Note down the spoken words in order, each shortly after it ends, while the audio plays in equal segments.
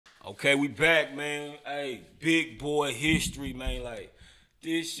Okay, we back, man. Hey, big boy history, man. Like,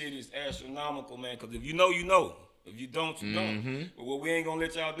 this shit is astronomical, man. Cause if you know, you know. If you don't, you don't. But what we ain't gonna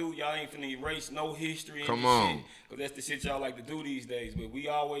let y'all do, y'all ain't finna erase no history in Come this on. shit. Cause that's the shit y'all like to do these days. But we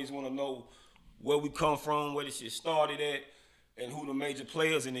always wanna know where we come from, where this shit started at, and who the major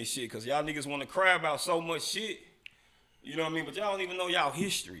players in this shit. Cause y'all niggas wanna cry about so much shit. You know what I mean? But y'all don't even know y'all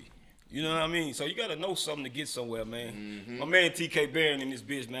history. You know what I mean? So you gotta know something to get somewhere, man. My man TK Barron in this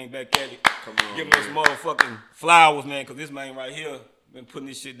bitch, man, back at it. Come on, Giving us motherfucking flowers, man, cause this man right here been putting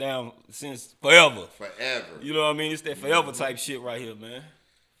this shit down since forever. Forever. You know what I mean? It's that forever type shit right here, man.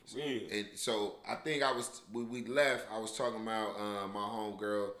 Real. And so I think when we left, I was talking about my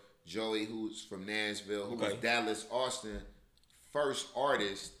homegirl Joey, who's from Nashville, who was Dallas Austin first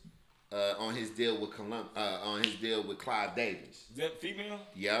artist on his deal with Clive Davis. Is that female?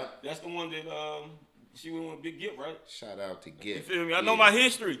 Yep. That's the one that she went with Big Gift, right? Shout out to Gift. You feel me? I know my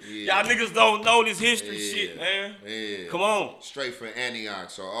history. Y'all niggas don't know this history shit, man. Yeah. Come on. Straight from Antioch.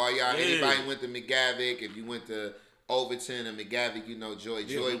 So all y'all, anybody went to McGavick, if you went to Overton and McGavick, you know Joy.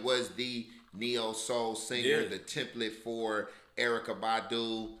 Joy was the neo soul singer, the template for Erykah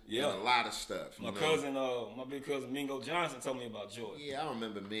Badu, and a lot of stuff. My cousin, my big cousin Mingo Johnson told me about Joy. Yeah, I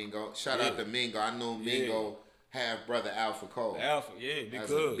remember Mingo. Shout out to Mingo. I know Mingo half brother Alpha Cole. Alpha, big That's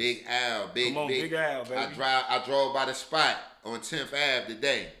cuz. Big Al, big Al, baby. I drove by the spot on 10th Ave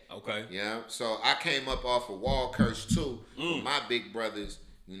today. Okay. Yeah. So I came up off of Wallkirch too with my big brothers.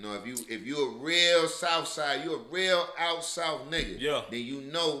 You know, if you a real South Side, you a real out South nigga. Yeah. Then you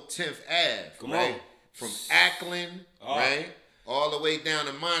know 10th Ave. Come right? on. From Ackland, right? All the way down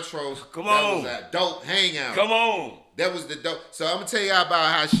to Montrose. Come that on. was a dope hangout. Come on. That was the dope. So I'm gonna tell y'all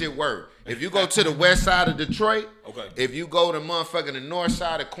about how shit work. If you go to the west side of Detroit, if you go to motherfucking the north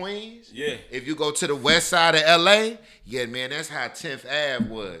side of Queens, if you go to the west side of LA, man, that's how 10th Ave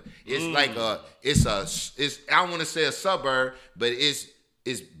was. It's like it's I don't want to say a suburb, but it's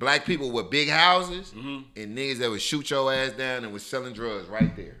black people with big houses and niggas that would shoot your ass down and was selling drugs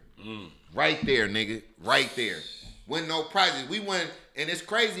right there. Right there, nigga. Right there. Wasn't no projects. We went, and it's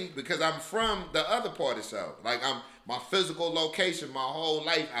crazy because I'm from the other part of the South. Like my physical location, my whole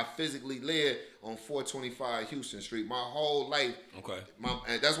life, I physically lived on 425 Houston Street. My whole life. Okay.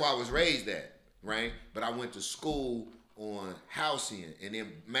 And that's where I was raised at, right? But I went to school on Halcyon, and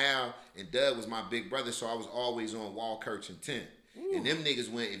then Mal and Doug was my big brother, so I was always on Wallkirch and 10th. And them niggas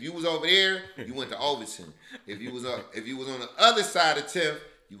went. If you was over there, you went to Overton. If you was on the other side of 10th,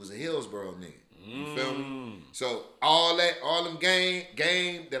 you was a Hillsborough nigga. You feel me? So all them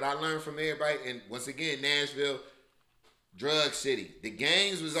game that I learned from everybody, and once again, Nashville, drug city. The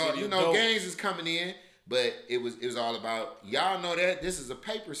gangs was all, gangs is coming in, but it was all about, y'all know that this is a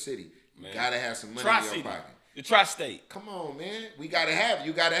paper city. You gotta have some money in your pocket. The tri-state. Come on, man. We gotta have it.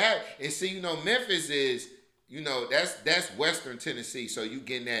 You gotta have it. And see, Memphis is, that's Western Tennessee. So you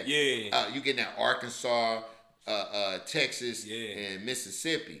getting that, you getting that Arkansas, Texas and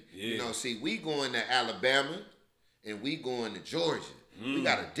Mississippi. See, we going to Alabama and we going to Georgia. We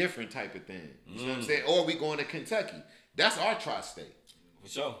got a different type of thing. You know what I'm saying? Or we going to Kentucky. That's our tri-state. For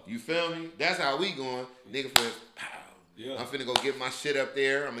sure. You feel me? That's how we going. Nigga, I'm finna go get my shit up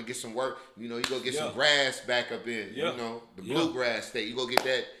there. I'm gonna get some work. You go get some grass back up in, the bluegrass state. You go get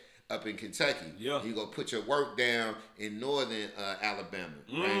that up in Kentucky. You go put your work down in northern Alabama.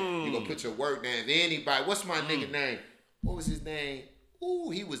 Right? You go put your work down. If anybody, what's my nigga name? What was his name? Ooh,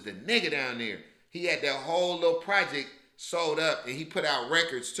 he was the nigga down there. He had that whole little project sold up, and he put out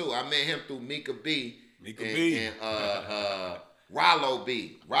records too. I met him through Mika B. And Rollo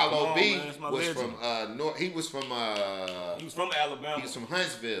B. Rollo B was from North. He was from Alabama. He was from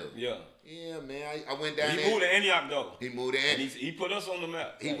Huntsville. Yeah, man. I went down there. He moved to Antioch though. He moved to Antioch. He put us on the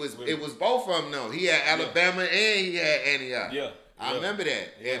map. It was both of them though. He had Alabama and he had Antioch. I remember that.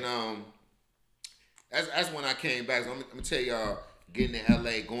 And that's when I came back. So I'm gonna tell y'all, getting to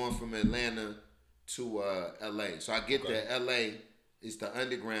LA, going from Atlanta to LA. So I get to LA, it's the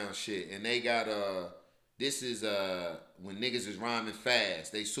underground shit. And they got this is when niggas is rhyming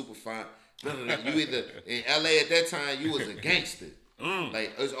fast. They super fine. You either in LA at that time, you was a gangster.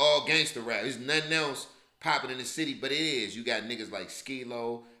 Like it's all gangster rap. There's nothing else popping in the city, but it is. You got niggas like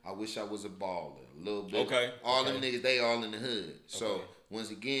Skilo. I wish I was a baller. A little bit. All them niggas, they all in the hood. So once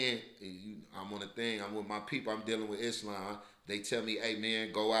again, I'm on a thing. I'm with my people. I'm dealing with Islam. They tell me, hey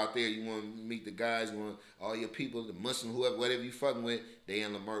man, go out there. You want to meet the guys. You want all your people, the Muslim, whoever, whatever you fucking with. They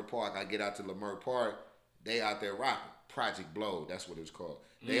in Leimert Park. I get out to Leimert Park. They out there rapping. Project Blow. That's what it was called.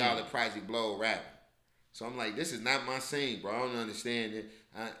 They all at Project Blow rapping. So I'm like, this is not my scene, bro. I don't understand it.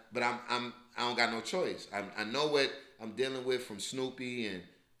 But I don't got no choice. I know what I'm dealing with from Snoopy and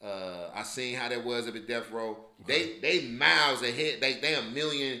I seen how that was up at Death Row. Okay. They miles ahead. They a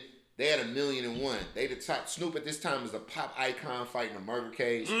million. They had 1,000,001. They the top. Snoop at this time is a pop icon fighting a murder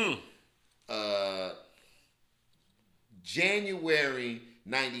case. January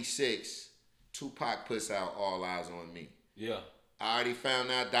 96, Tupac puts out All Eyes on Me. Yeah. I already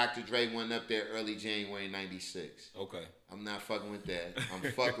found out Dr. Dre went up there early January 96. Okay. I'm not fucking with that.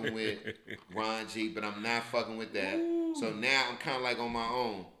 I'm fucking with Ron G, but I'm not fucking with that. Ooh. So now I'm kind of like on my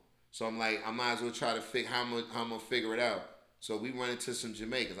own. So I'm like, I might as well try to figure how I'm gonna figure it out. So we run into some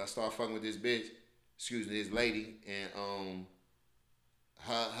Jamaicans. I start fucking with this bitch, this lady, and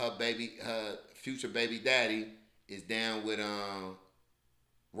her future baby daddy is down with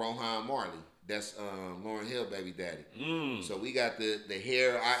Rohan Marley. That's Lauryn Hill baby daddy. So we got the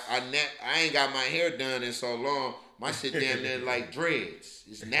hair. I ain't got my hair done in so long. My shit damn near like dreads.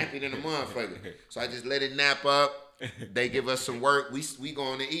 It's nappy than a motherfucker. So I just let it nap up. They give us some work. We go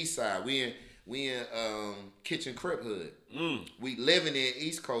on the east side. We in Kitchen Crip hood. We living in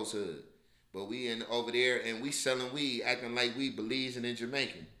East Coast hood, but we in over there and we selling weed, acting like we Belizean and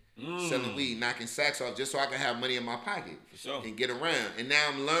Jamaican. Selling weed, knocking sacks off just so I can have money in my pocket and get around. And now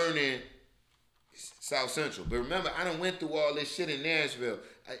I'm learning South Central. But remember, I done went through all this shit in Nashville.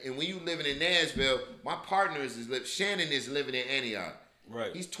 And when you living in Nashville, my partner Shannon is living in Antioch.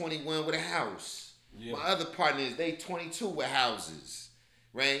 Right. He's 21 with a house. Yeah. My other partners, they 22 with houses.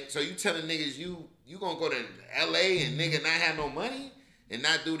 Right? So you telling niggas you gonna go to LA and nigga not have no money and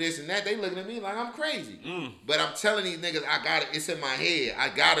not do this and that? They looking at me like I'm crazy. But I'm telling these niggas it's in my head. I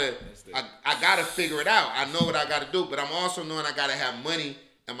gotta figure it out. I know what I gotta do, but I'm also knowing I gotta have money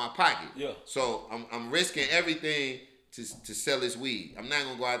in my pocket. Yeah. So I'm risking everything to sell this weed. I'm not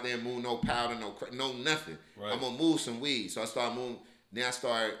gonna go out there and move no powder, no nothing. Right. I'm gonna move some weed. So I start moving. Then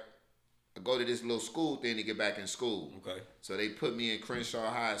I go to this little school thing to get back in school. Okay. So they put me in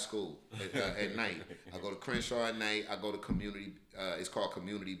Crenshaw High School at night. I go to Crenshaw at night. I go to community. It's called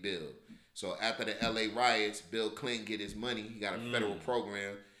Community Build. So after the LA riots, Bill Clinton get his money. He got a federal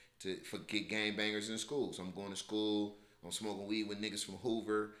program for get gangbangers in school. So I'm going to school. I'm smoking weed with niggas from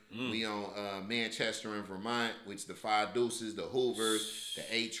Hoover. We on Manchester and Vermont, which the Five Deuces, the Hoovers, the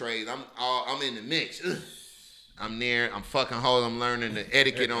 8 Trays. I'm in the mix. I'm there. I'm fucking hoes. I'm learning the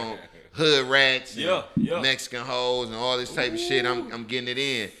etiquette on hood rats, and Mexican hoes, and all this type of shit. I'm getting it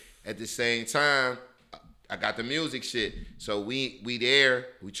in. At the same time, I got the music shit. So we there.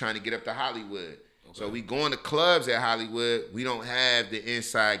 We trying to get up to Hollywood. Okay. So we going to clubs at Hollywood. We don't have the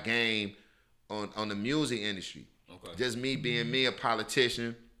inside game on the music industry. Okay. Just me being me, a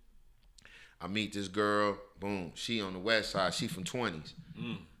politician. I meet this girl. Boom. She on the west side. She from 20s.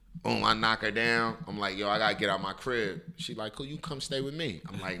 Boom, I knock her down. I'm like, yo, I gotta get out my crib. She like, cool, you come stay with me.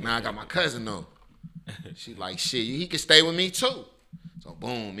 I'm like, nah, I got my cousin though. She like, shit, he can stay with me too. So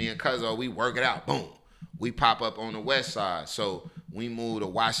boom, me and cousin, we work it out. Boom. We pop up on the west side. So we moved to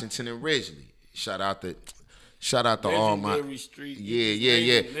Washington and Ridgely. Shout out to all my street.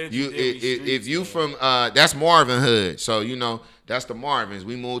 Yeah. If you from that's Marvin Hood. So you know, that's the Marvins.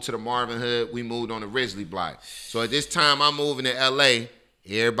 We moved to the Marvin Hood. We moved on the Ridgely block. So at this time I'm moving to LA.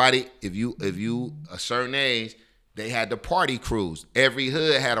 Everybody, if you a certain age, they had the party crews. Every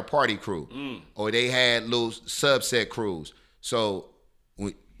hood had a party crew, or they had little subset crews. So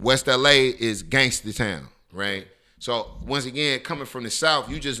West LA is gangster town, right? So once again, coming from the South,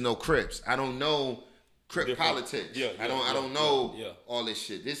 you just know Crips. I don't know Crip politics. I don't know all this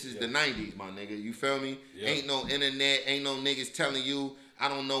shit. This is the 90s, my nigga. You feel me? Yeah. Ain't no internet. Ain't no niggas telling you. I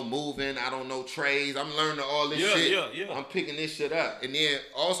don't know moving. I don't know trades. I'm learning all this shit. Yeah. I'm picking this shit up. And then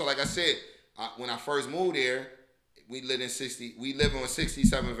also, like I said, when I first moved there, we live on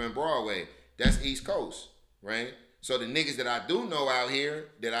 67th and Broadway. That's East Coast, right? So the niggas that I do know out here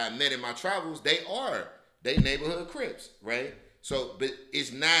that I met in my travels, they neighborhood Crips, right? So, but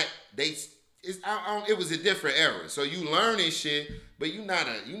it's not it was a different era. So you learning shit, but you not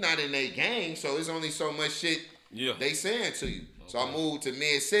in a gang. So it's only so much shit they saying to you. So I moved to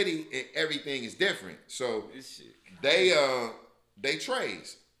Mid City and everything is different. So they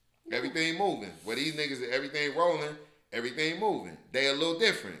trades. Everything moving. Where these niggas, everything rolling, everything moving. They a little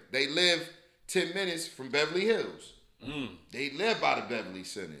different. They live 10 minutes from Beverly Hills. They live by the Beverly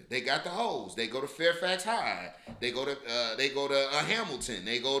Center. They got the hoes. They go to Fairfax High. They go to Hamilton.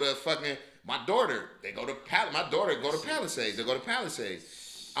 They go to fucking my daughter. My daughter go to Palisades. They go to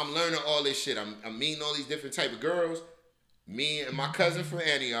Palisades. I'm learning all this shit. I'm meeting all these different type of girls. Me and my cousin from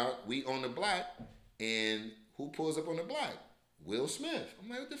Antioch, we on the block, and who pulls up on the block? Will Smith. I'm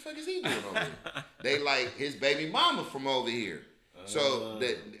like, what the fuck is he doing over here? They like his baby mama from over here. So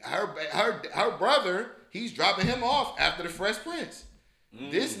her brother, he's dropping him off after the Fresh Prince.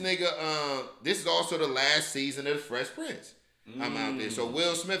 This nigga, this is also the last season of the Fresh Prince. I'm out there. So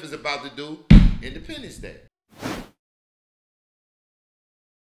Will Smith is about to do Independence Day.